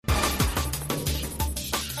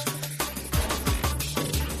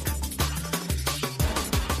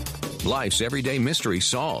Life's everyday mystery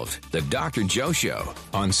solved. The Dr. Joe Show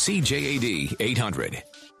on CJAD 800.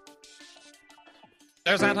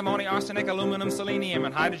 There's antimony, arsenic, aluminum, selenium,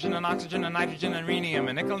 and hydrogen and oxygen and nitrogen and rhenium,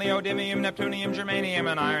 and nickel, neodymium, neptunium, germanium,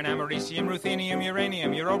 and iron, americium, ruthenium,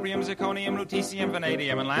 uranium, europium, zirconium, lutetium,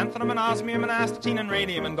 vanadium, and lanthanum, and osmium, and astatine, and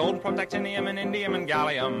radium, and gold, protactinium, and indium, and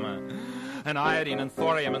gallium, and iodine, and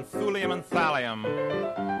thorium, and thulium, and thallium.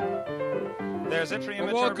 There's yttrium,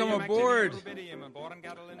 and welcome terbium, aboard. actinium, rubidium, and boron,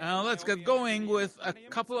 gadolinium, Now let's get going with a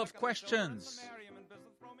couple of questions.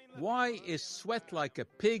 Why is sweat like a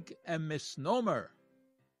pig a misnomer?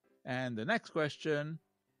 And the next question,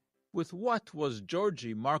 with what was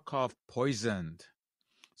Georgy Markov poisoned?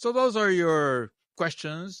 So those are your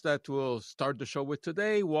questions that we'll start the show with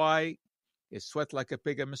today. Why is sweat like a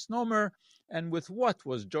pig a misnomer? And with what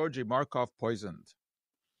was Georgy Markov poisoned?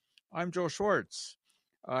 I'm Joe Schwartz.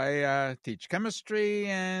 I teach chemistry,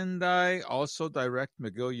 and I also direct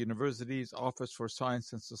McGill University's Office for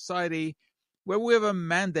Science and Society, where we have a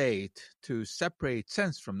mandate to separate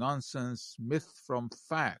sense from nonsense, myth from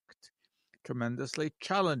fact. Tremendously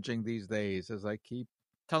challenging these days, as I keep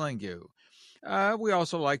telling you. We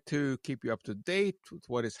also like to keep you up to date with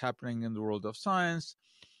what is happening in the world of science,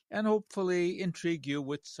 and hopefully intrigue you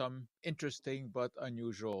with some interesting but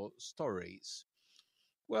unusual stories.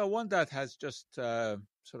 Well, one that has just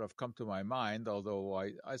sort of come to my mind, although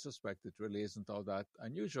I suspect it really isn't all that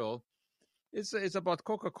unusual, it's about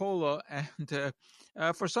Coca-Cola, and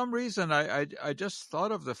for some reason I just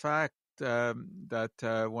thought of the fact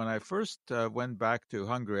that when I first went back to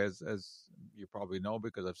Hungary, as you probably know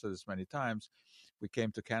because I've said this many times, we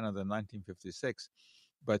came to Canada in 1956,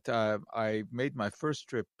 but I made my first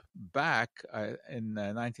trip back in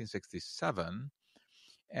 1967,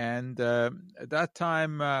 and at that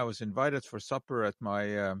time I was invited for supper at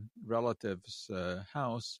my relative's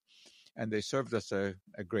house. And they served us a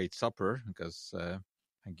great supper because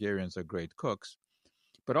Hungarians are great cooks,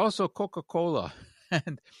 but also Coca-Cola.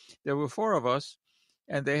 And there were four of us,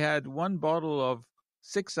 and they had one bottle of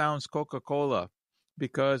 6-ounce Coca-Cola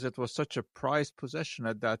because it was such a prized possession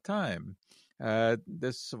at that time.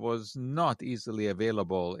 This was not easily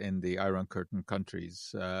available in the Iron Curtain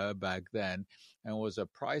countries back then, and was a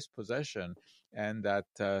prized possession. And that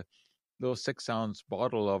little 6-ounce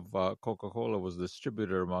bottle of Coca-Cola was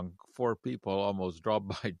distributed among four people, almost drop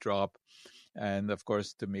by drop. And of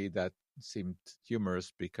course, to me, that seemed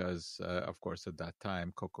humorous because, of course, at that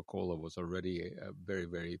time, Coca-Cola was already a very,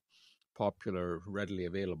 very popular, readily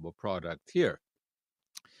available product here.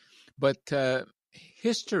 But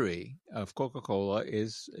history of Coca-Cola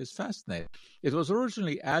is fascinating. It was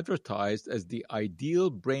originally advertised as the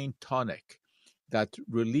ideal brain tonic that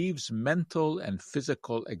relieves mental and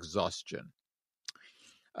physical exhaustion.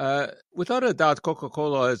 Without a doubt,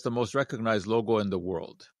 Coca-Cola is the most recognized logo in the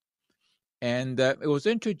world. And it was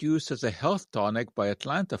introduced as a health tonic by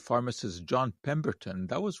Atlanta pharmacist John Pemberton.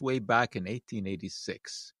 That was way back in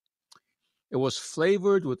 1886. It was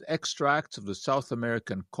flavored with extracts of the South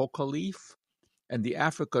American coca leaf and the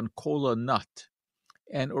African cola nut.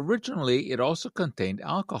 And originally, it also contained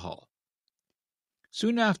alcohol.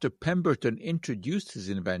 Soon after Pemberton introduced his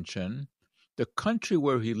invention, the country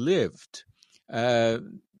where he lived,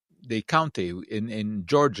 the county in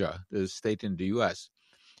Georgia, the state in the U.S.,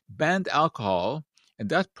 banned alcohol, and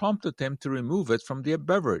that prompted him to remove it from the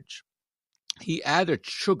beverage. He added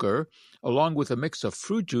sugar along with a mix of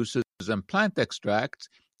fruit juices and plant extracts,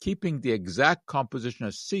 keeping the exact composition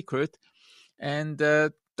a secret, and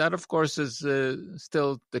that, of course, is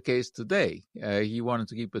still the case today. He wanted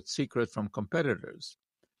to keep it secret from competitors.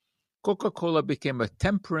 Coca-Cola became a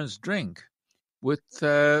temperance drink, with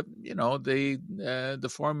the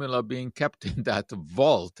formula being kept in that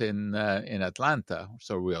vault in Atlanta,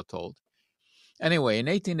 so we are told. Anyway, in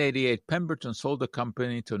 1888, Pemberton sold the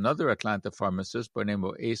company to another Atlanta pharmacist by the name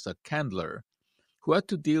of Asa Candler, who had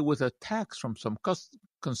to deal with attacks from some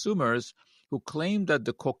consumers who claimed that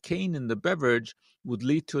the cocaine in the beverage would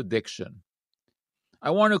lead to addiction.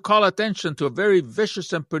 I want to call attention to a very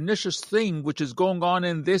vicious and pernicious thing which is going on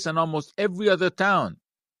in this and almost every other town,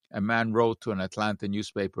 a man wrote to an Atlanta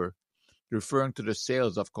newspaper, referring to the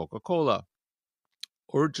sales of Coca-Cola.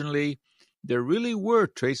 Originally, there really were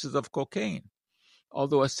traces of cocaine,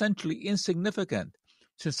 although essentially insignificant,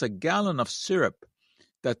 since a gallon of syrup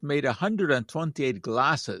that made 128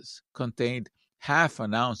 glasses contained half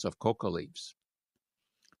an ounce of coca leaves.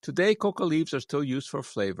 Today, coca leaves are still used for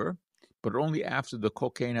flavor, but only after the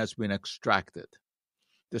cocaine has been extracted.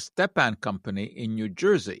 The Stepan Company in New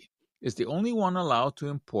Jersey is the only one allowed to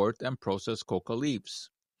import and process coca leaves.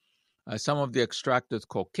 Some of the extracted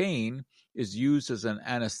cocaine is used as an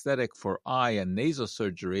anesthetic for eye and nasal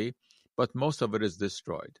surgery but most of it is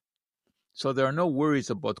destroyed. So there are no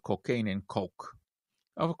worries about cocaine in Coke.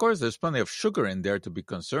 Of course, there's plenty of sugar in there to be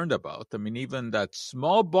concerned about. I mean, even that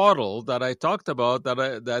small bottle that I talked about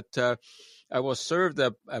that I was served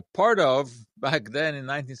a part of back then in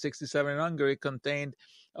 1967 in Hungary contained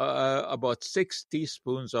about 6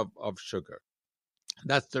 teaspoons of sugar.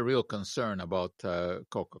 That's the real concern about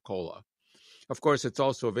Coca-Cola. Of course, it's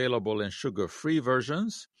also available in sugar-free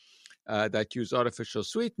versions that use artificial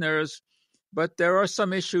sweeteners, but there are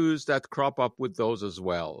some issues that crop up with those as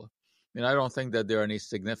well. I mean, I don't think that there are any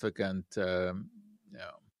significant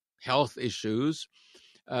health issues,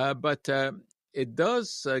 but it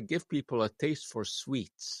does give people a taste for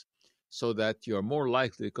sweets so that you're more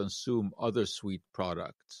likely to consume other sweet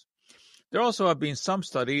products. There also have been some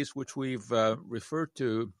studies, which we've referred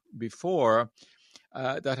to before,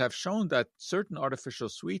 that have shown that certain artificial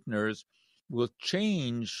sweeteners will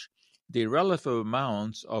change the relative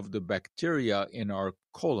amounts of the bacteria in our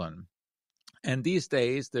colon. And these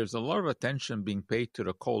days, there's a lot of attention being paid to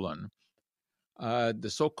the colon, the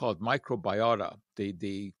so-called microbiota,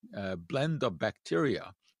 the blend of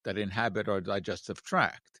bacteria that inhabit our digestive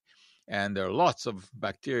tract. And there are lots of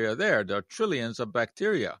bacteria there. There are trillions of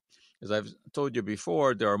bacteria. As I've told you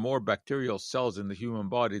before, there are more bacterial cells in the human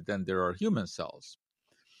body than there are human cells.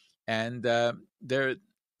 And there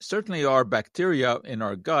certainly are bacteria in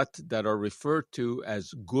our gut that are referred to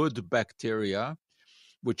as good bacteria,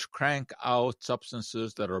 which crank out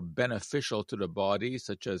substances that are beneficial to the body,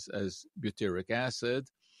 such as butyric acid.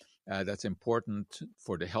 That's important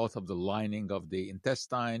for the health of the lining of the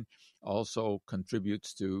intestine, also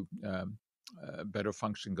contributes to better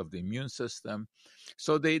functioning of the immune system.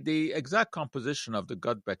 So the exact composition of the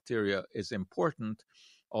gut bacteria is important,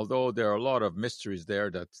 although there are a lot of mysteries there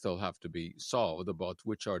that still have to be solved about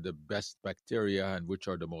which are the best bacteria and which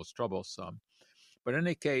are the most troublesome. But in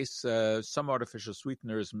any case, some artificial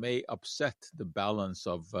sweeteners may upset the balance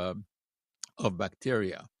of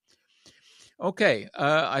bacteria. Okay,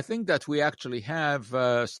 I think that we actually have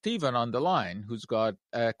Stephen on the line who's got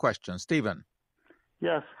a question. Stephen.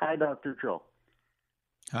 Yes. Hi, Dr. Joe.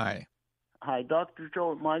 Hi. Hi, Dr.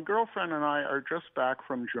 Joe. My girlfriend and I are just back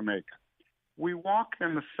from Jamaica. We walk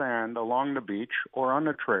in the sand along the beach or on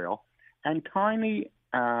the trail, and tiny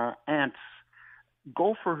ants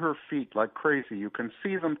go for her feet like crazy. You can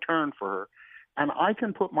see them turn for her, and I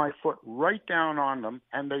can put my foot right down on them,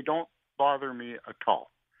 and they don't bother me at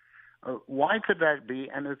all. Why could that be,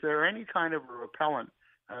 and is there any kind of a repellent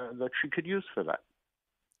that she could use for that?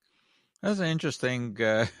 That's an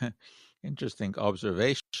interesting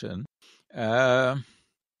observation. I'm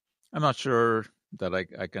not sure that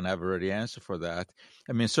I can have a ready answer for that.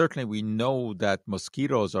 I mean, certainly we know that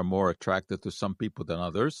mosquitoes are more attracted to some people than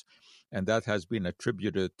others, and that has been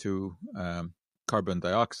attributed to carbon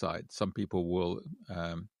dioxide. Some people will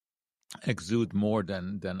exude more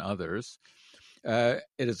than others. It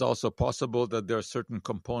is also possible that there are certain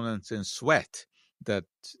components in sweat that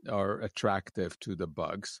are attractive to the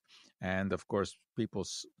bugs. And of course,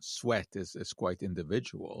 people's sweat is quite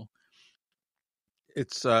individual.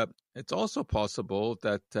 It's also possible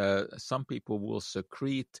that some people will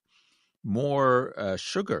secrete more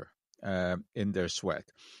sugar in their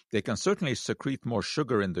sweat. They can certainly secrete more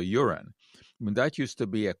sugar in the urine. I mean, that used to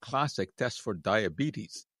be a classic test for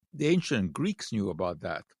diabetes. The ancient Greeks knew about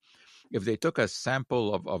that. If they took a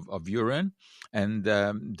sample of urine and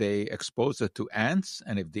they exposed it to ants,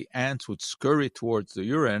 and if the ants would scurry towards the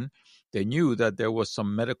urine, they knew that there was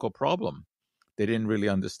some medical problem. They didn't really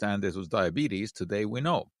understand this was diabetes. Today we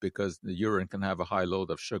know, because the urine can have a high load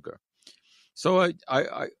of sugar. So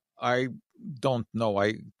I don't know.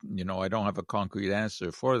 I don't have a concrete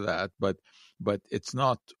answer for that, but it's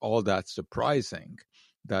not all that surprising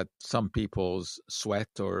that some people's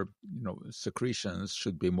sweat or secretions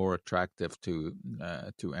should be more attractive to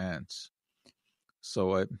ants.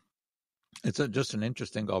 So it's just an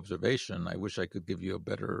interesting observation. I wish I could give you a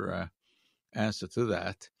better answer to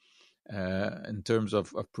that. In terms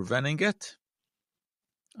of preventing it,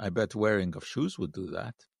 I bet wearing of shoes would do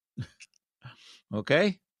that.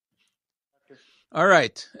 Okay? All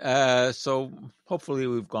right. So hopefully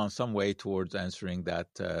we've gone some way towards answering that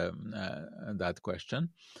question.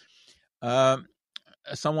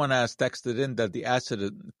 Someone has texted in that the acid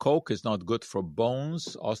in Coke is not good for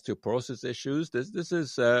bones, osteoporosis issues. This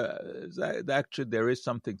is actually, there is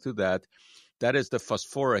something to that. That is the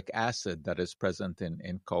phosphoric acid that is present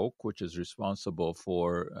in Coke, which is responsible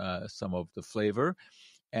for some of the flavor.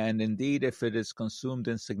 And indeed, if it is consumed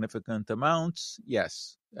in significant amounts,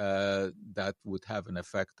 yes, that would have an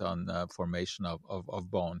effect on formation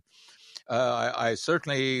of bone. I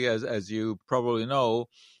certainly, as you probably know,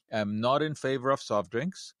 am not in favor of soft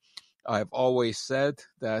drinks. I've always said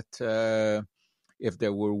that if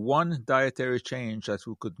there were one dietary change that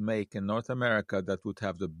we could make in North America that would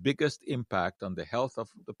have the biggest impact on the health of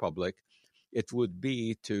the public, it would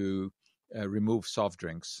be to remove soft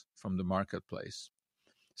drinks from the marketplace.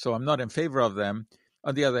 So I'm not in favor of them.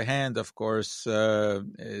 On the other hand, of course,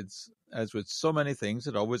 it's, as with so many things,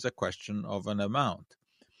 it's always a question of an amount.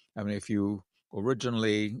 I mean, if you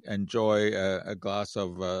originally enjoy a glass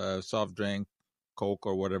of soft drink, Coke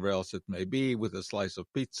or whatever else it may be, with a slice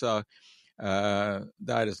of pizza,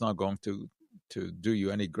 that is not going to do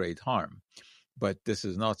you any great harm. But this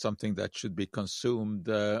is not something that should be consumed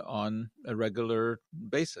on a regular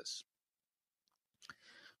basis.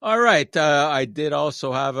 All right. I did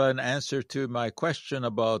also have an answer to my question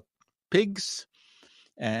about pigs.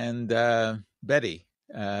 And Betty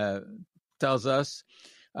tells us,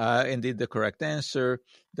 indeed, the correct answer,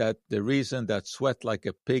 that the reason that sweat like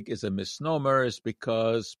a pig is a misnomer is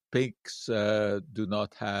because pigs do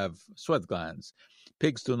not have sweat glands.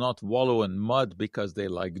 Pigs do not wallow in mud because they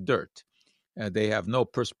like dirt. They have no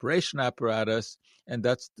perspiration apparatus, and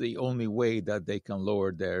that's the only way that they can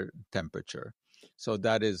lower their temperature. So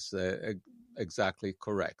that is exactly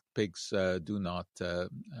correct. Pigs do not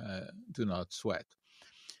sweat.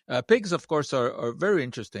 Pigs, of course, are very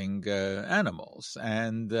interesting animals,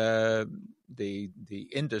 and the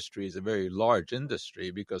industry is a very large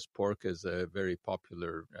industry because pork is a very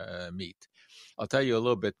popular meat. I'll tell you a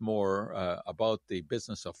little bit more about the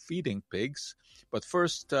business of feeding pigs, but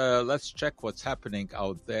first, let's check what's happening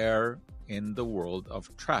out there in the world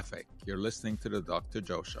of traffic. You're listening to the Dr.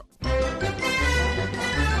 Joe Show.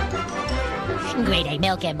 Grade A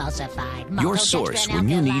milk emulsified. Your source when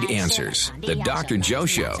you need answers. The Dr. Joe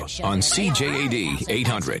Show on CJAD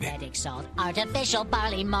 800. Salt, artificial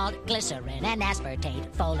barley malt, glycerin, and aspartate,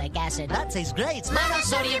 folic acid. That tastes great.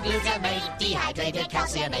 Monosodium glutamate, dehydrated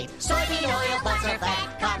calciumate, soybean oil, butter,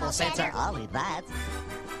 fat, caramel sensor. I'll eat that.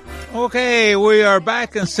 Okay, we are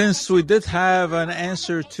back, and since we did have an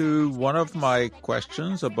answer to one of my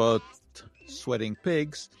questions about sweating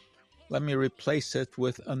pigs, let me replace it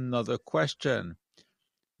with another question.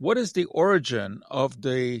 What is the origin of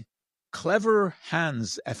the clever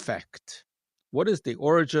hands effect? What is the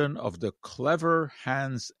origin of the clever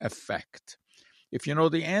hands effect? If you know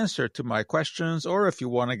the answer to my questions, or if you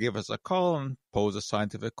want to give us a call and pose a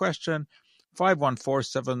scientific question,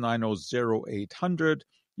 514-790-0800.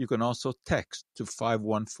 You can also text to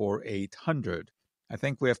 514-800. I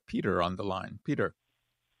think we have Peter on the line. Peter.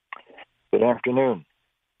 Good afternoon.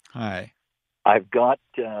 Hi. I've got,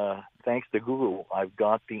 thanks to Google, I've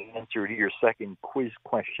got the answer to your second quiz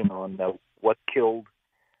question on what killed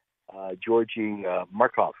Georgy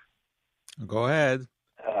Markov. Go ahead.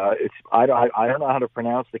 I don't know how to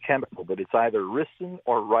pronounce the chemical, but it's either ricin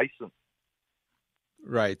or ricin.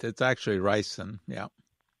 Right. It's actually ricin. Yeah.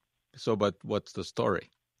 So, but what's the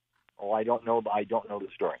story? Oh, I don't know. I don't know the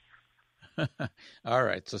story. All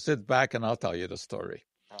right. So sit back and I'll tell you the story.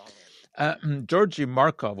 Georgy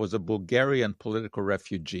Markov was a Bulgarian political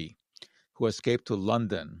refugee who escaped to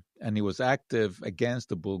London, and he was active against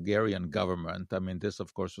the Bulgarian government. I mean, this,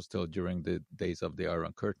 of course, was still during the days of the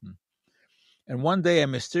Iron Curtain. And one day, a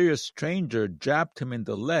mysterious stranger jabbed him in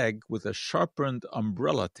the leg with a sharpened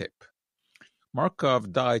umbrella tip.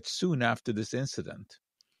 Markov died soon after this incident,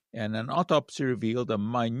 and an autopsy revealed a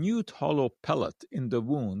minute hollow pellet in the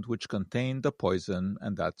wound which contained the poison,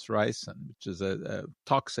 and that's ricin, which is a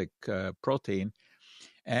toxic protein,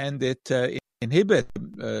 and it inhibits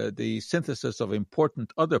the synthesis of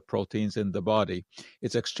important other proteins in the body.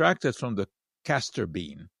 It's extracted from the castor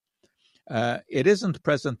bean. It isn't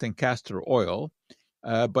present in castor oil,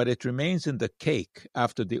 but it remains in the cake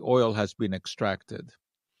after the oil has been extracted.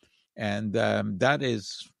 And that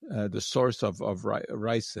is the source of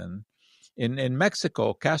ricin. In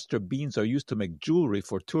Mexico, castor beans are used to make jewelry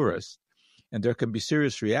for tourists, and there can be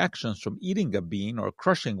serious reactions from eating a bean or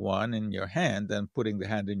crushing one in your hand and putting the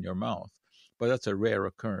hand in your mouth. But that's a rare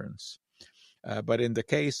occurrence. But in the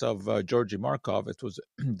case of Georgy Markov, it was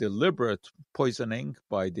deliberate poisoning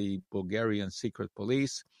by the Bulgarian secret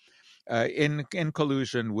police in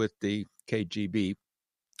collusion with the KGB,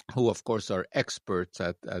 who, of course, are experts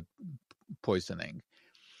at poisoning.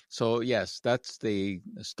 So, yes, that's the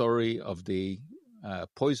story of the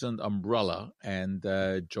poisoned umbrella and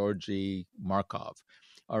Georgy Markov.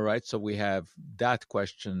 All right, so we have that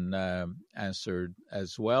question answered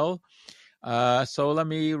as well. So let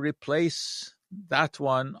me replace that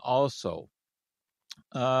one also.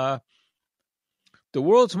 The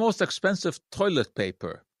world's most expensive toilet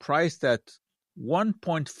paper, priced at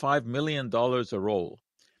 $1.5 million a roll,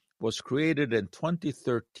 was created in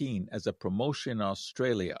 2013 as a promotion in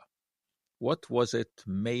Australia. What was it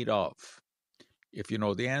made of? If you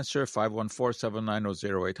know the answer,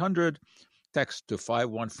 514-790-0800, text to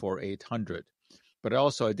 514-800. But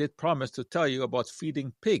also, I did promise to tell you about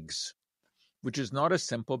feeding pigs, which is not a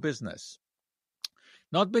simple business.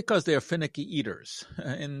 Not because they are finicky eaters,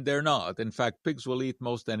 and they're not. In fact, pigs will eat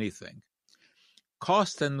most anything.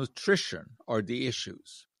 Cost and nutrition are the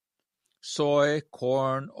issues. Soy,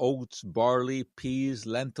 corn, oats, barley, peas,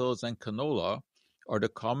 lentils, and canola are the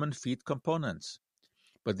common feed components.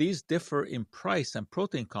 But these differ in price and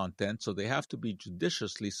protein content, so they have to be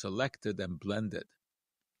judiciously selected and blended.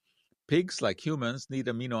 Pigs, like humans, need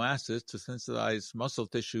amino acids to synthesize muscle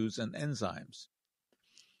tissues and enzymes.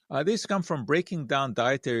 These come from breaking down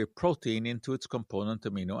dietary protein into its component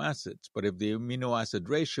amino acids. But if the amino acid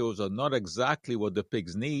ratios are not exactly what the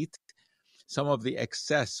pigs need, some of the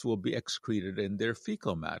excess will be excreted in their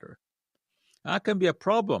fecal matter. That can be a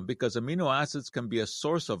problem because amino acids can be a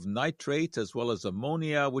source of nitrates as well as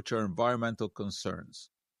ammonia, which are environmental concerns.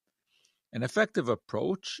 An effective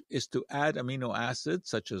approach is to add amino acids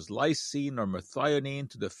such as lysine or methionine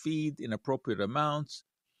to the feed in appropriate amounts,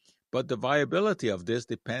 but the viability of this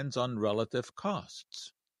depends on relative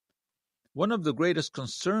costs. One of the greatest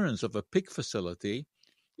concerns of a pig facility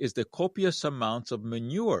is the copious amounts of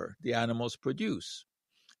manure the animals produce,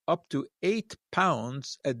 up to 8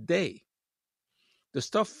 pounds a day. The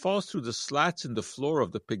stuff falls through the slats in the floor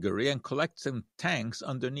of the piggery and collects in tanks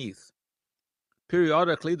underneath.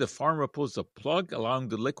 Periodically, the farmer pulls a plug, allowing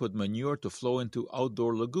the liquid manure to flow into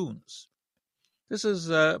outdoor lagoons. This is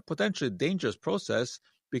a potentially dangerous process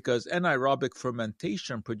because anaerobic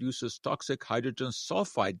fermentation produces toxic hydrogen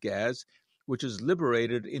sulfide gas, which is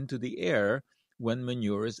liberated into the air when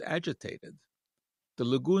manure is agitated. The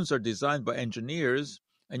lagoons are designed by engineers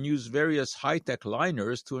and use various high-tech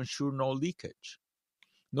liners to ensure no leakage.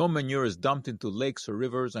 No manure is dumped into lakes or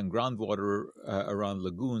rivers, and groundwater around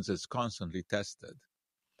lagoons is constantly tested.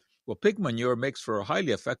 Well, pig manure makes for a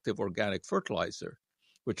highly effective organic fertilizer,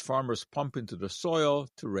 which farmers pump into the soil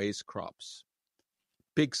to raise crops.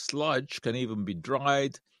 Pig sludge can even be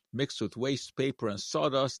dried, mixed with waste paper and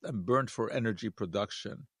sawdust, and burned for energy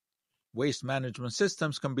production. Waste management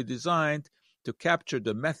systems can be designed to capture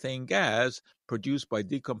the methane gas produced by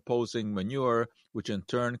decomposing manure, which in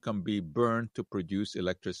turn can be burned to produce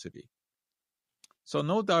electricity. So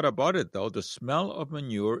no doubt about it, though, the smell of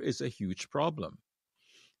manure is a huge problem.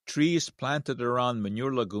 Trees planted around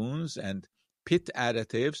manure lagoons and pit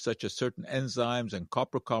additives, such as certain enzymes and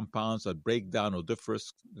copper compounds that break down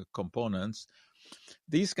odoriferous components,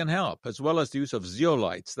 these can help, as well as the use of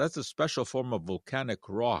zeolites. That's a special form of volcanic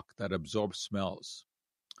rock that absorbs smells.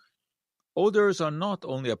 Odors are not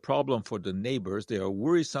only a problem for the neighbors, they are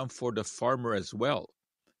worrisome for the farmer as well.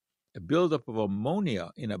 A buildup of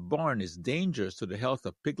ammonia in a barn is dangerous to the health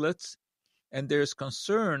of piglets, and there is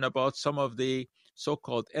concern about some of the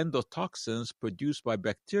so-called endotoxins produced by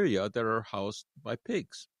bacteria that are housed by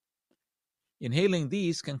pigs. Inhaling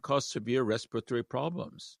these can cause severe respiratory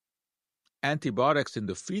problems. Antibiotics in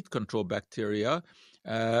the feed control bacteria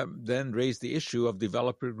then raise the issue of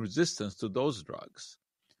developing resistance to those drugs.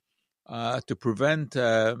 To prevent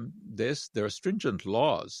this, there are stringent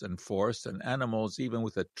laws enforced, and animals, even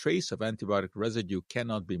with a trace of antibiotic residue,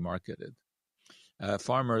 cannot be marketed.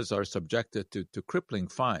 Farmers are subjected to crippling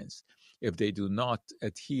fines if they do not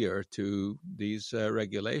adhere to these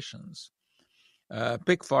regulations.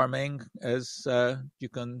 Pig farming, as you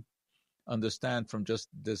can understand from just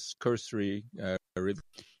this cursory review,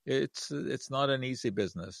 it's not an easy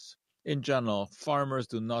business. In general, farmers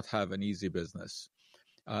do not have an easy business.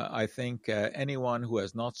 I think anyone who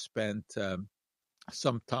has not spent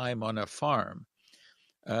some time on a farm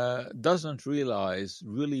doesn't realize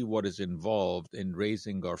really what is involved in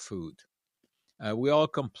raising our food. We all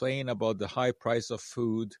complain about the high price of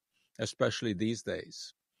food, especially these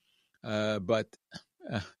days. But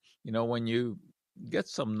when you get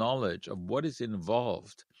some knowledge of what is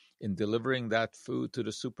involved in delivering that food to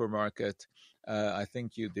the supermarket, I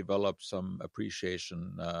think you develop some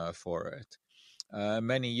appreciation for it.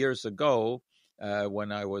 Many years ago,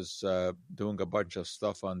 when I was doing a bunch of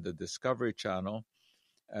stuff on the Discovery Channel,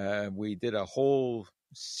 we did a whole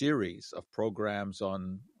series of programs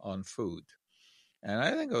on food. And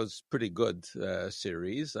I think it was a pretty good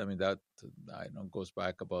series. I mean, that goes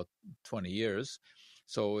back about 20 years.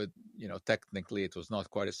 So, technically it was not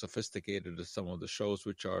quite as sophisticated as some of the shows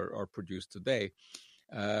which are produced today.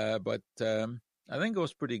 But I think it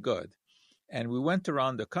was pretty good. And we went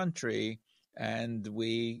around the country and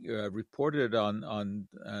we reported on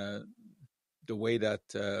the way that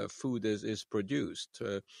food is produced.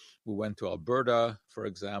 We went to Alberta, for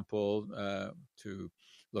example, to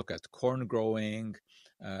look at corn growing.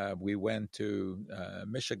 We went to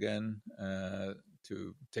Michigan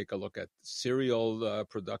to take a look at cereal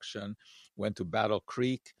production. Went to Battle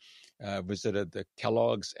Creek, visited the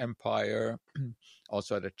Kellogg's Empire.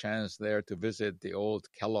 Also had a chance there to visit the old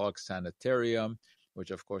Kellogg Sanitarium,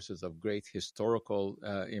 which of course is of great historical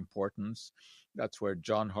importance. That's where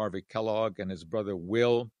John Harvey Kellogg and his brother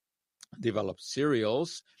Will developed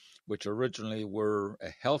cereals, which originally were a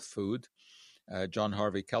health food. John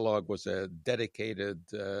Harvey Kellogg was a dedicated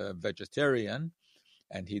vegetarian,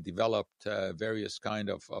 and he developed various kind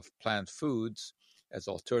of plant foods as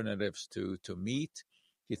alternatives to meat.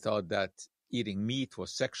 He thought that eating meat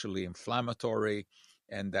was sexually inflammatory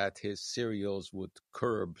and that his cereals would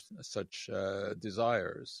curb such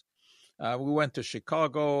desires. We went to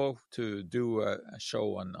Chicago to do a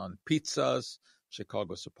show on pizzas.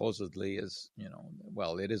 Chicago supposedly is,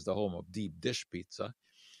 it is the home of deep dish pizza.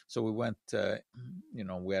 So we went,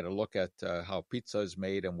 we had a look at how pizza is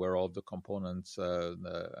made and where all the components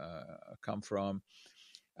come from.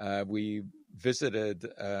 We visited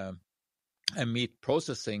a meat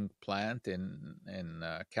processing plant in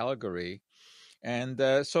Calgary. And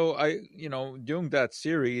so during that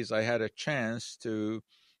series, I had a chance to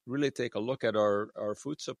really take a look at our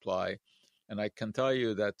food supply. And I can tell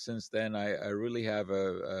you that since then, I really have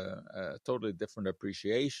a totally different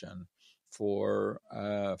appreciation for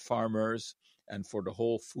farmers and for the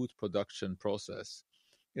whole food production process.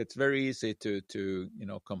 It's very easy to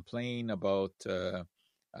complain about the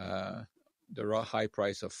high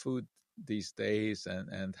price of food these days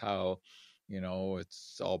and how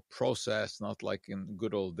it's all processed, not like in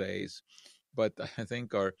good old days. But I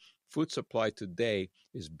think our food supply today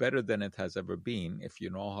is better than it has ever been if you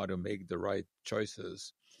know how to make the right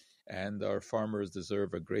choices. And our farmers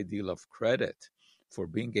deserve a great deal of credit for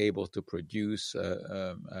being able to produce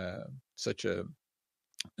such a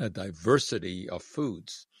diversity of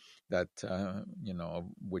foods that,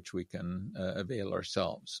 which we can avail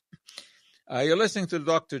ourselves. You're listening to the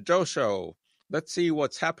Dr. Joe Show. Let's see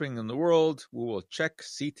what's happening in the world. We will check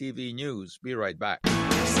CTV News. Be right back.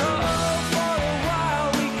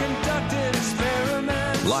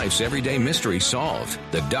 Life's everyday mystery solved.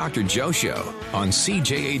 The Dr. Joe Show on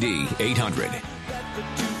CJAD 800.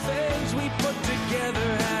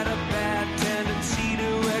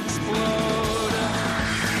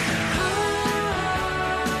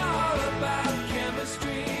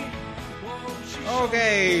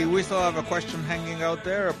 Okay, we still have a question hanging out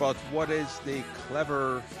there about what is the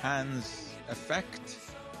clever hands effect.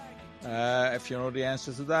 If you know the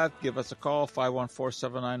answer to that, give us a call,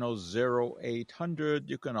 514-790-0800.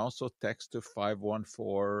 You can also text to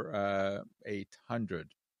 514-800.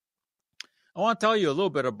 I want to tell you a little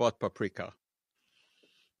bit about paprika.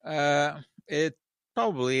 It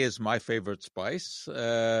probably is my favorite spice,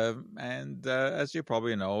 and as you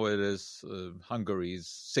probably know, it is Hungary's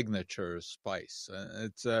signature spice.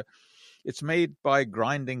 It's made by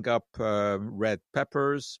grinding up red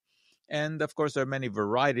peppers, and of course there are many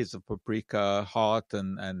varieties of paprika, hot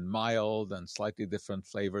and mild, and slightly different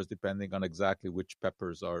flavors depending on exactly which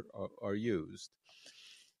peppers are used.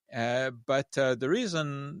 But the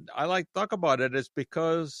reason I like to talk about it is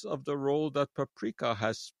because of the role that paprika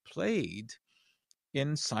has played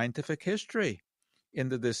in scientific history, in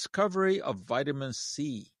the discovery of vitamin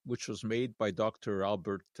C, which was made by Dr.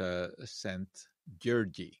 Albert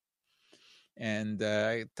Szent-Györgyi. And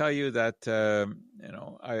I tell you that,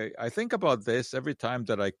 I think about this every time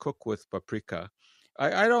that I cook with paprika.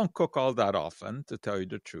 I don't cook all that often, to tell you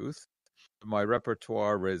the truth. My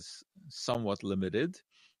repertoire is somewhat limited,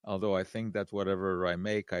 although I think that whatever I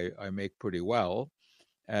make pretty well.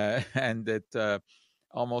 And it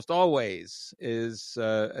almost always is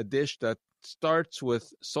a dish that starts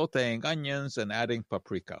with sautéing onions and adding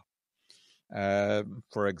paprika.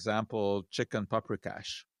 For example, chicken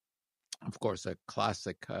paprikash, of course, a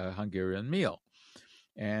classic Hungarian meal.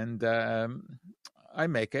 And I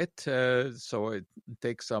make it, so it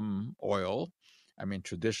takes some oil. I mean,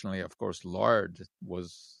 traditionally, of course, lard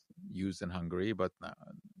was used in Hungary, but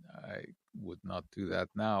I would not do that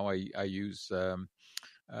now. I use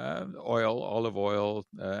oil, olive oil,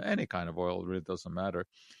 any kind of oil, really doesn't matter.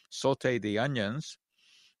 Saute the onions,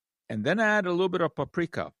 and then add a little bit of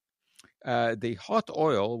paprika. The hot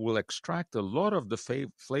oil will extract a lot of the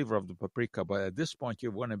flavor of the paprika, but at this point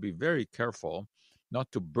you want to be very careful not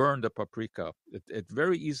to burn the paprika. It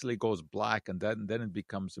very easily goes black, and then it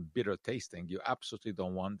becomes bitter tasting. You absolutely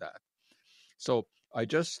don't want that. So I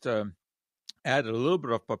just Add a little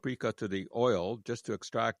bit of paprika to the oil just to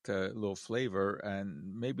extract a little flavor,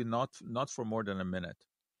 and maybe not for more than a minute.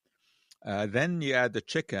 Then you add the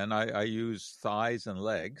chicken. I use thighs and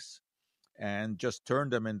legs, and just turn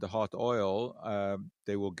them into hot oil.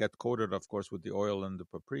 They will get coated, of course, with the oil and the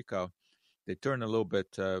paprika. They turn a little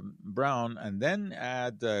bit brown, and then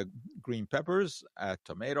add green peppers, add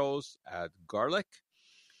tomatoes, add garlic,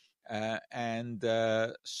 and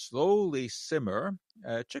slowly simmer.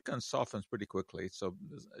 Chicken softens pretty quickly, so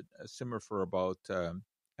simmer for about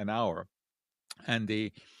an hour. And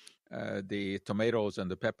the tomatoes and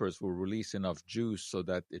the peppers will release enough juice so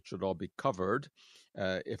that it should all be covered.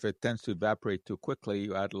 If it tends to evaporate too quickly,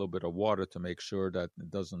 you add a little bit of water to make sure that it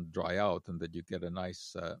doesn't dry out and that you get a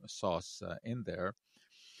nice sauce in there.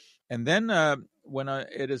 And then when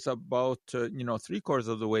it is about 3/4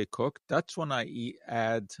 of the way cooked, that's when I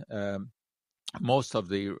add most of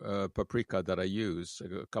the paprika that I use.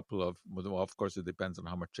 A couple of, well, of course, it depends on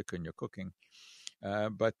how much chicken you're cooking.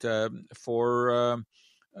 But for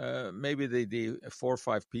maybe the 4 or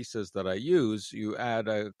 5 pieces that I use, you add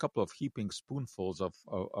a couple of heaping spoonfuls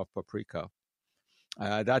of paprika.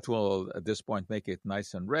 That will, at this point, make it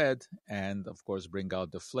nice and red and, of course, bring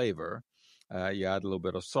out the flavor. You add a little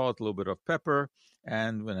bit of salt, a little bit of pepper,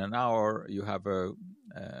 and in an hour, you have a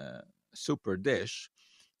super dish.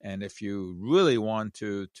 And if you really want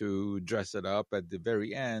to dress it up at the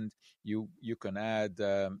very end, you can add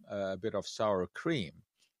a bit of sour cream,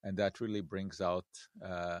 and that really brings out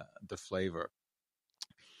the flavor.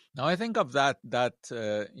 Now, I think of that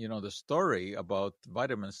the story about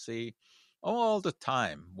vitamin C all the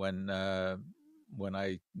time when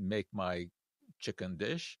I make my chicken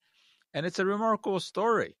dish, and it's a remarkable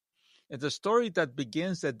story. It's a story that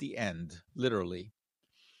begins at the end, literally.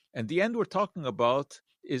 And the end we're talking about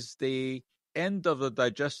is the end of the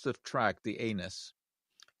digestive tract, the anus.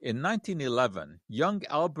 In 1911, young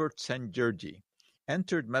Albert Szent-Györgyi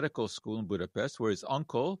entered medical school in Budapest, where his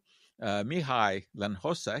uncle, Mihály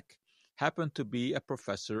Lenhossek, happened to be a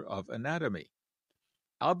professor of anatomy.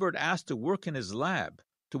 Albert asked to work in his lab,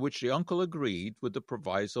 to which the uncle agreed with the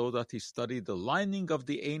proviso that he study the lining of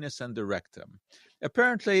the anus and the rectum.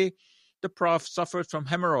 Apparently, the prof suffered from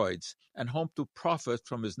hemorrhoids and hoped to profit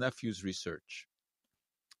from his nephew's research.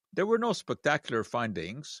 There were no spectacular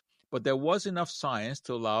findings, but there was enough science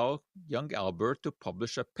to allow young Albert to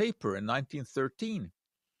publish a paper in 1913.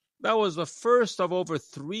 That was the first of over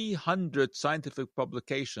 300 scientific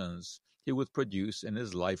publications he would produce in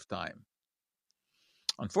his lifetime.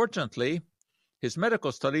 Unfortunately, his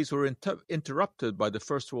medical studies were interrupted by the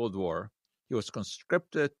First World War. He was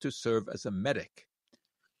conscripted to serve as a medic.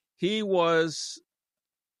 He was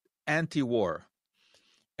anti-war,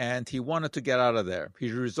 and he wanted to get out of there.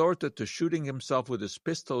 He resorted to shooting himself with his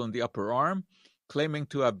pistol in the upper arm, claiming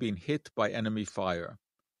to have been hit by enemy fire.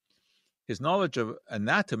 His knowledge of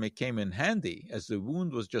anatomy came in handy, as the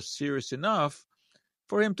wound was just serious enough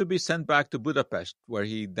for him to be sent back to Budapest, where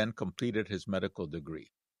he then completed his medical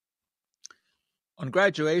degree. On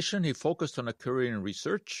graduation, he focused on a career in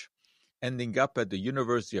research, ending up at the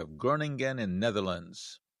University of Groningen in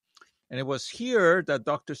Netherlands. And it was here that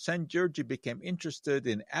Dr. Szent-Györgyi became interested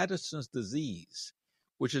in Addison's disease,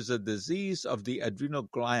 which is a disease of the adrenal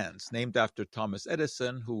glands, named after Thomas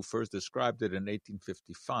Edison, who first described it in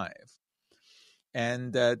 1855.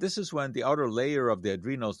 And this is when the outer layer of the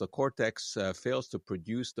adrenals, the cortex, fails to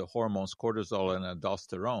produce the hormones cortisol and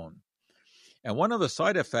aldosterone. And one of the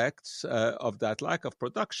side effects of that lack of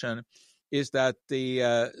production is that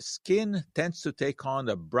the skin tends to take on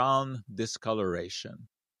a brown discoloration.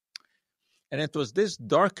 And it was this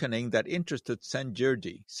darkening that interested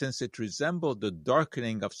Szent-Györgyi, since it resembled the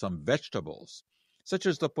darkening of some vegetables, such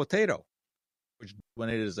as the potato, which when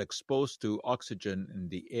it is exposed to oxygen in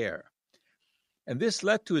the air. And this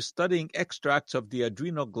led to his studying extracts of the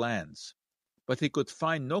adrenal glands, but he could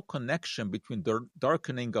find no connection between the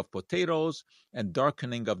darkening of potatoes and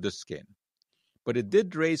darkening of the skin. But it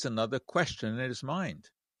did raise another question in his mind.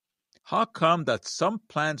 How come that some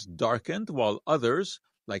plants darkened while others,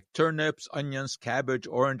 like turnips, onions, cabbage,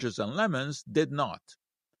 oranges, and lemons, did not?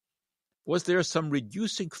 Was there some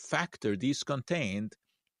reducing factor these contained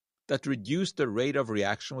that reduced the rate of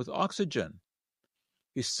reaction with oxygen?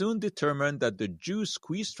 He soon determined that the juice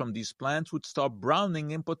squeezed from these plants would stop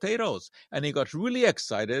browning in potatoes, and he got really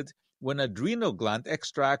excited when adrenal gland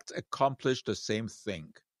extracts accomplished the same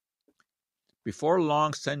thing. Before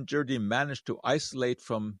long, Szent-Györgyi managed to isolate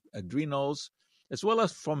from adrenals, as well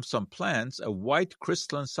as from some plants, a white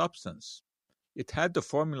crystalline substance. It had the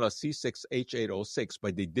formula C6H8O6,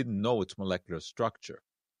 but they didn't know its molecular structure.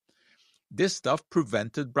 This stuff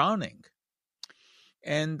prevented browning.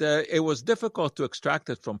 And it was difficult to extract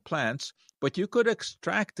it from plants, but you could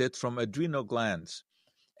extract it from adrenal glands.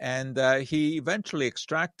 And he eventually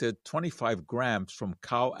extracted 25 grams from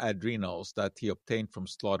cow adrenals that he obtained from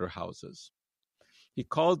slaughterhouses. He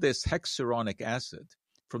called this hexuronic acid,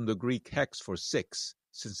 from the Greek hex for 6,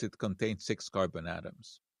 since it contained 6 carbon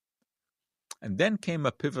atoms. And then came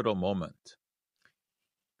a pivotal moment.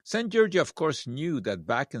 Szent-Györgyi, of course, knew that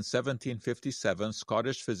back in 1757,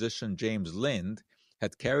 Scottish physician James Lind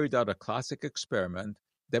had carried out a classic experiment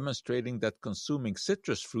demonstrating that consuming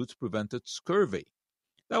citrus fruits prevented scurvy.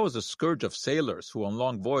 That was a scourge of sailors who on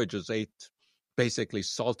long voyages ate basically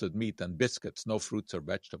salted meat and biscuits, no fruits or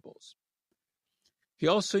vegetables. He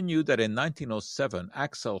also knew that in 1907,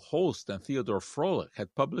 Axel Holst and Theodore Froelich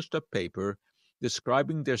had published a paper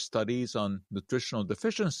describing their studies on nutritional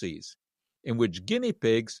deficiencies, in which guinea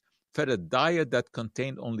pigs fed a diet that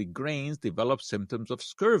contained only grains developed symptoms of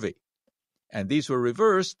scurvy, and these were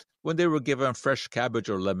reversed when they were given fresh cabbage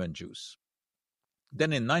or lemon juice.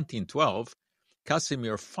 Then in 1912,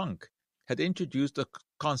 Casimir Funk had introduced the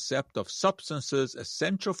concept of substances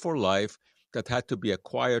essential for life that had to be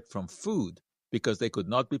acquired from food because they could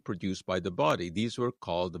not be produced by the body. These were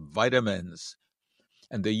called vitamins.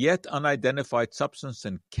 And the yet unidentified substance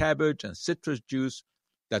in cabbage and citrus juice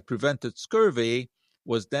that prevented scurvy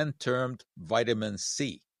was then termed vitamin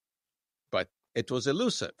C. But it was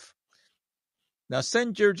elusive. Now,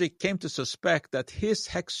 Szent-Györgyi came to suspect that his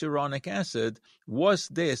hexuronic acid was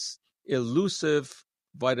this elusive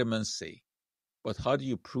vitamin C. But how do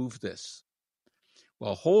you prove this?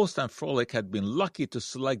 Well, Holst and Froelich had been lucky to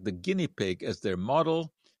select the guinea pig as their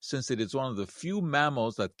model, since it is one of the few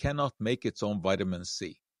mammals that cannot make its own vitamin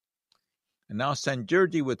C. And now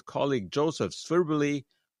Szent-Györgyi, with colleague Joseph Svirbely,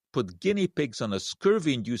 put guinea pigs on a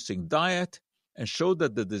scurvy-inducing diet and showed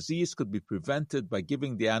that the disease could be prevented by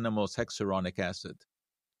giving the animals hexuronic acid.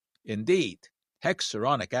 Indeed,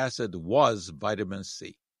 hexuronic acid was vitamin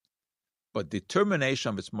C. But determination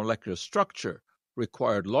of its molecular structure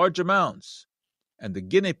required large amounts, and the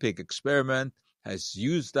guinea pig experiment has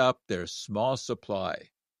used up their small supply.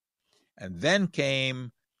 And then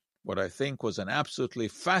came what I think was an absolutely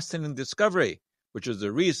fascinating discovery, which is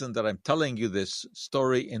the reason that I'm telling you this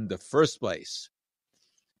story in the first place.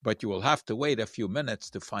 But you will have to wait a few minutes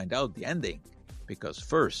to find out the ending, because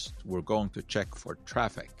first we're going to check for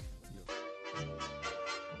traffic.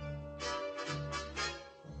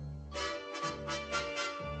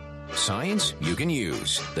 Science you can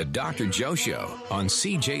use. The Dr. Joe Show on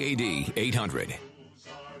CJAD 800.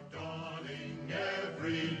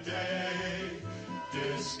 Every day,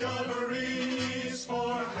 discoveries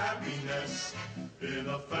for happiness in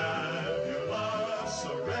a fabulous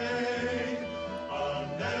array.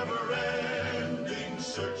 A never-ending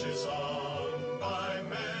search is on by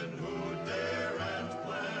men who dare and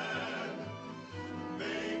plan,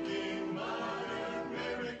 making modern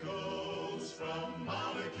miracles from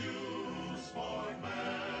molecules for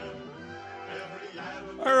man.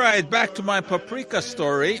 All right, back to my paprika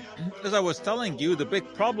story. As I was telling you, the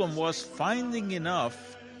big problem was finding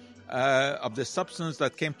enough of the substance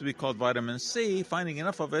that came to be called vitamin C, finding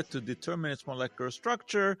enough of it to determine its molecular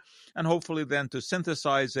structure, and hopefully then to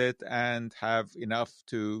synthesize it and have enough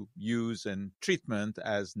to use in treatment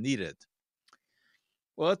as needed.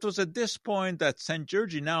 Well, it was at this point that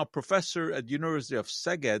Szent-Györgyi, now professor at the University of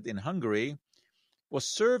Szeged in Hungary, was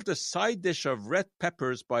served a side dish of red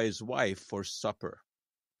peppers by his wife for supper.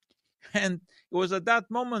 And it was at that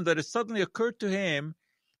moment that it suddenly occurred to him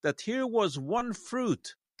that here was one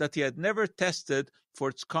fruit that he had never tested for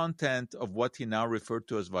its content of what he now referred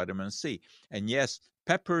to as vitamin C. And yes,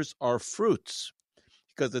 peppers are fruits,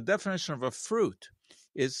 because the definition of a fruit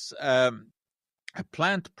is a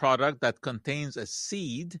plant product that contains a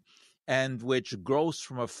seed and which grows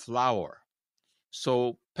from a flower.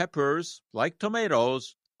 So peppers, like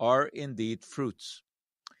tomatoes, are indeed fruits.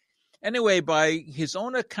 Anyway, by his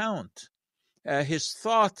own account, his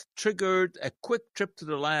thought triggered a quick trip to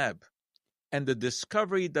the lab, and the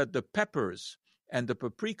discovery that the peppers and the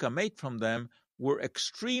paprika made from them were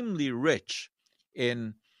extremely rich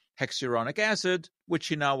in hexuronic acid, which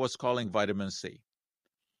he now was calling vitamin C.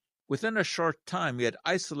 Within a short time, he had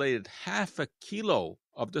isolated 0.5 kilo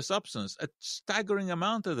of the substance, a staggering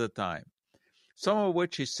amount at the time, some of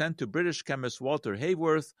which he sent to British chemist Walter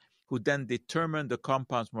Haworth, who then determined the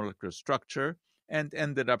compound's molecular structure and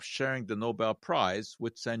ended up sharing the Nobel Prize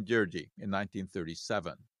with Szent-Györgyi in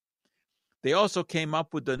 1937. They also came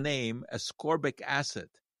up with the name ascorbic acid,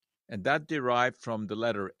 and that derived from the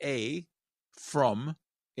letter A, from,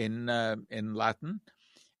 in Latin,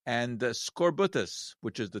 and scorbutus,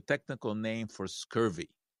 which is the technical name for scurvy.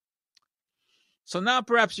 So now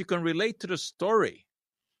perhaps you can relate to the story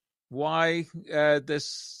why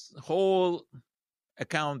this whole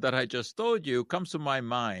account that I just told you comes to my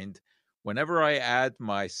mind whenever I add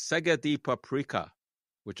my Segedi paprika,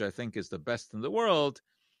 which I think is the best in the world,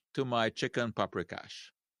 to my chicken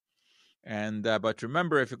paprikash. And but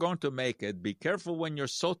remember, if you're going to make it, be careful when you're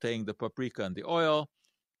sauteing the paprika in the oil.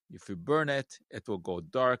 If you burn it, it will go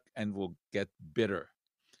dark and will get bitter.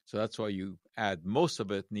 So that's why you add most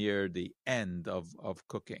of it near the end of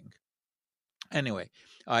cooking. Anyway,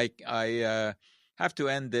 I have to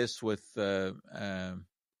end this with a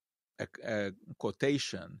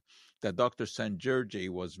quotation that Dr. Szent-Györgyi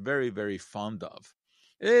was very, very fond of.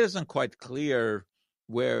 It isn't quite clear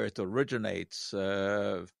where it originates.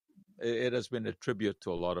 It has been a tribute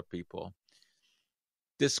to a lot of people.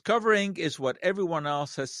 Discovering is what everyone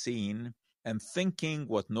else has seen, and thinking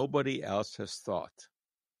what nobody else has thought.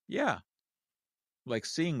 Yeah, like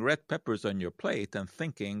seeing red peppers on your plate and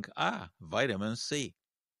thinking, vitamin C,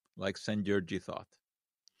 like Szent-Györgyi thought.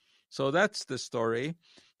 So that's the story.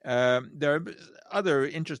 There are other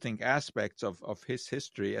interesting aspects of his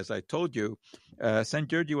history. As I told you,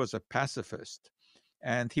 Szent-Györgyi was a pacifist,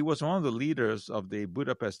 and he was one of the leaders of the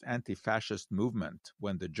Budapest anti-fascist movement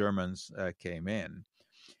when the Germans came in.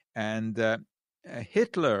 And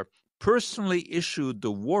Hitler personally issued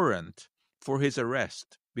the warrant for his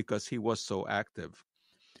arrest because he was so active.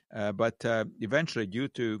 But eventually, due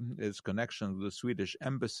to his connection with the Swedish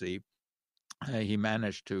embassy, he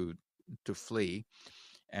managed to flee.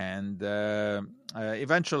 And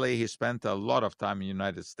eventually, he spent a lot of time in the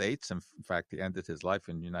United States. In fact, he ended his life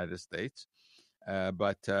in the United States.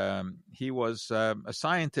 But he was a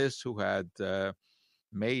scientist who had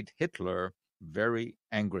made Hitler very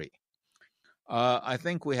angry. I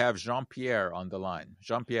think we have Jean-Pierre on the line.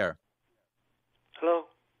 Jean-Pierre. Hello.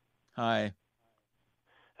 Hi.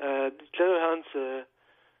 Clever Hans,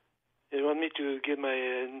 you want me to give my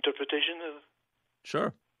interpretation of?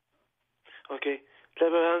 Sure. Okay.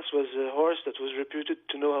 Clever Hans was a horse that was reputed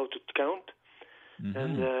to know how to count,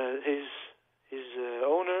 and his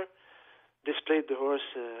owner displayed the horse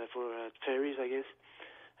for fairies, I guess.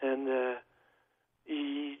 And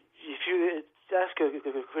if you ask a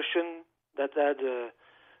question that had a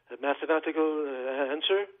mathematical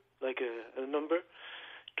answer, like a number,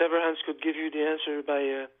 Clever Hans could give you the answer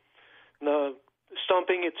by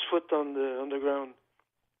stomping its foot on the ground.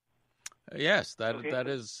 Yes, that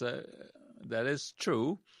is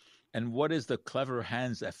true. And what is the Clever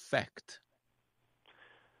Hans effect?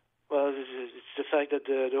 Well, it's the fact that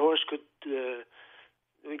the horse could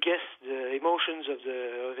guess the emotions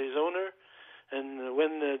of his owner, and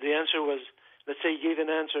when the answer was, let's say, he gave an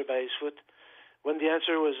answer by his foot, when the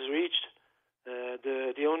answer was reached,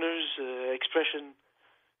 the owner's expression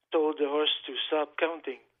told the horse to stop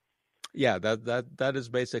counting. Yeah, that is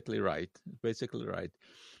basically right.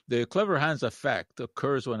 The Clever Hans effect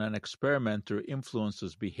occurs when an experimenter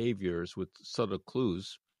influences behaviors with subtle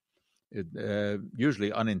clues,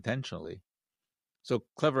 usually unintentionally. So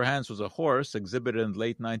Clever Hans was a horse exhibited in the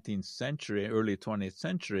late 19th century, early 20th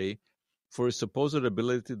century, for his supposed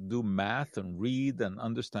ability to do math and read and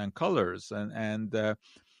understand colors. And it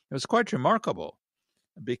was quite remarkable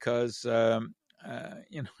because,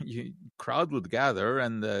 crowd would gather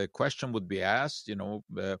and the question would be asked,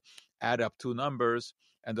 add up two numbers,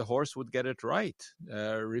 and the horse would get it right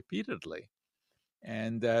repeatedly.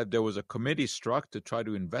 And there was a committee struck to try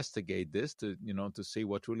to investigate this, to see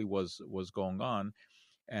what really was going on.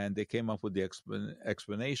 And they came up with the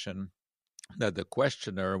explanation that the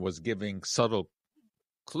questioner was giving subtle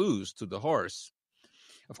clues to the horse.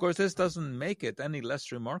 Of course, this doesn't make it any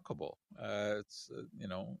less remarkable. It's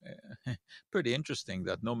pretty interesting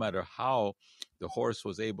that no matter how the horse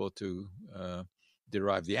was able to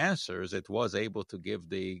derive the answers, it was able to give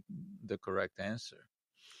the correct answer.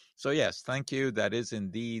 So yes, thank you. That is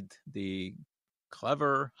indeed the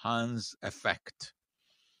Clever Hans effect.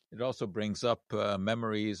 It also brings up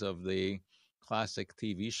memories of the classic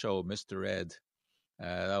TV show Mr. Ed.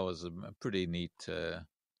 That was a pretty neat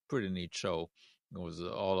show. It was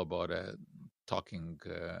all about a talking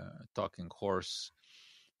horse,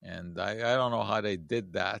 and I don't know how they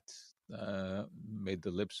did that. Made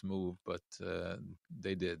the lips move, but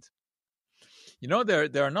they did.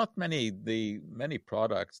 There are not many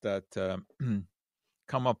products that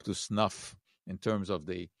come up to snuff in terms of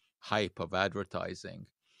the hype of advertising.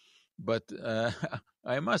 But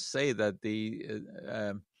I must say that the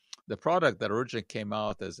product that originally came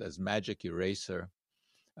out as Magic Eraser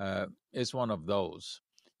is one of those.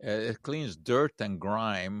 It cleans dirt and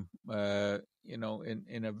grime, in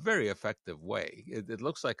a very effective way. It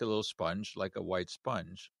looks like a little sponge, like a white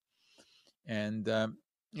sponge. And,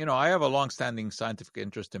 I have a long-standing scientific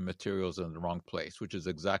interest in materials in the wrong place, which is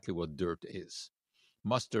exactly what dirt is.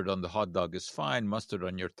 Mustard on the hot dog is fine. Mustard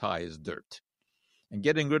on your tie is dirt. And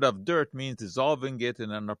getting rid of dirt means dissolving it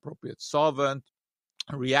in an appropriate solvent,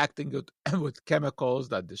 reacting it with chemicals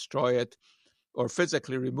that destroy it, or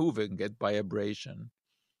physically removing it by abrasion.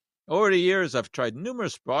 Over the years, I've tried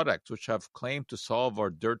numerous products which have claimed to solve our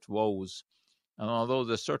dirt woes. And although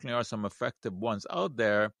there certainly are some effective ones out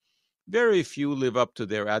there, very few live up to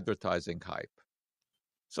their advertising hype.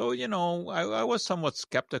 So, I was somewhat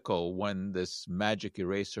skeptical when this magic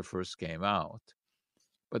eraser first came out.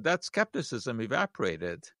 But that skepticism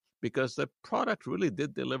evaporated because the product really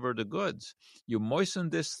did deliver the goods. You moisten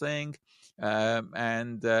this thing,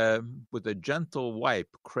 and with a gentle wipe,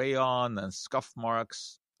 crayon and scuff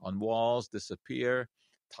marks on walls disappear,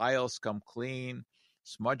 tiles come clean,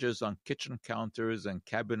 smudges on kitchen counters and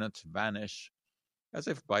cabinets vanish, as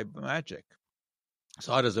if by magic.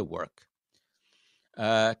 So how does it work?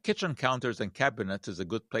 Kitchen counters and cabinets is a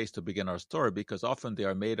good place to begin our story because often they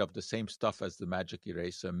are made of the same stuff as the magic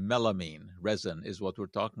eraser. Melamine, resin, is what we're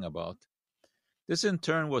talking about. This in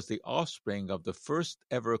turn was the offspring of the first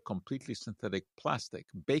ever completely synthetic plastic,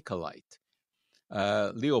 Bakelite.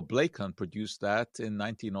 Leo Blakon produced that in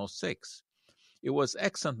 1906. It was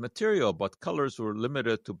excellent material, but colors were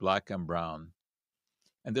limited to black and brown.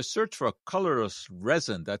 And the search for a colorless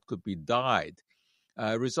resin that could be dyed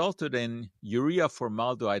resulted in urea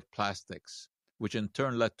formaldehyde plastics, which in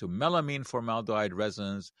turn led to melamine formaldehyde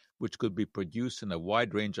resins, which could be produced in a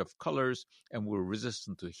wide range of colors and were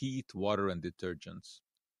resistant to heat, water, and detergents.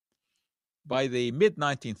 By the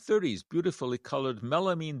mid-1930s, beautifully colored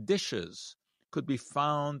melamine dishes could be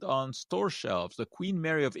found on store shelves. The Queen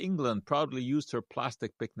Mary of England proudly used her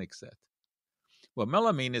plastic picnic set. Well,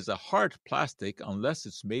 melamine is a hard plastic unless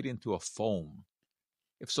it's made into a foam.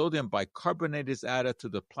 If sodium bicarbonate is added to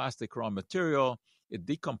the plastic raw material, it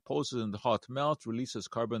decomposes in the hot melt, releases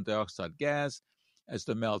carbon dioxide gas. As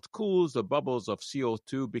the melt cools, the bubbles of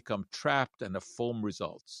CO2 become trapped and a foam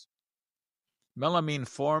results. Melamine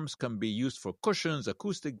forms can be used for cushions,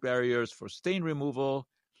 acoustic barriers, for stain removal,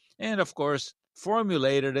 and of course,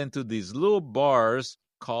 formulated into these little bars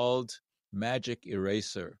called Magic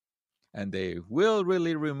Eraser. And they will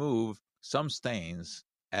really remove some stains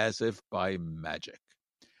as if by magic.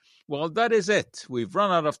 Well, that is it. We've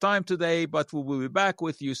run out of time today, but we will be back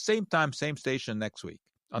with you same time, same station next week.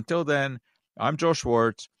 Until then, I'm Joe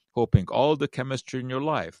Schwartz, hoping all the chemistry in your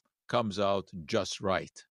life comes out just right.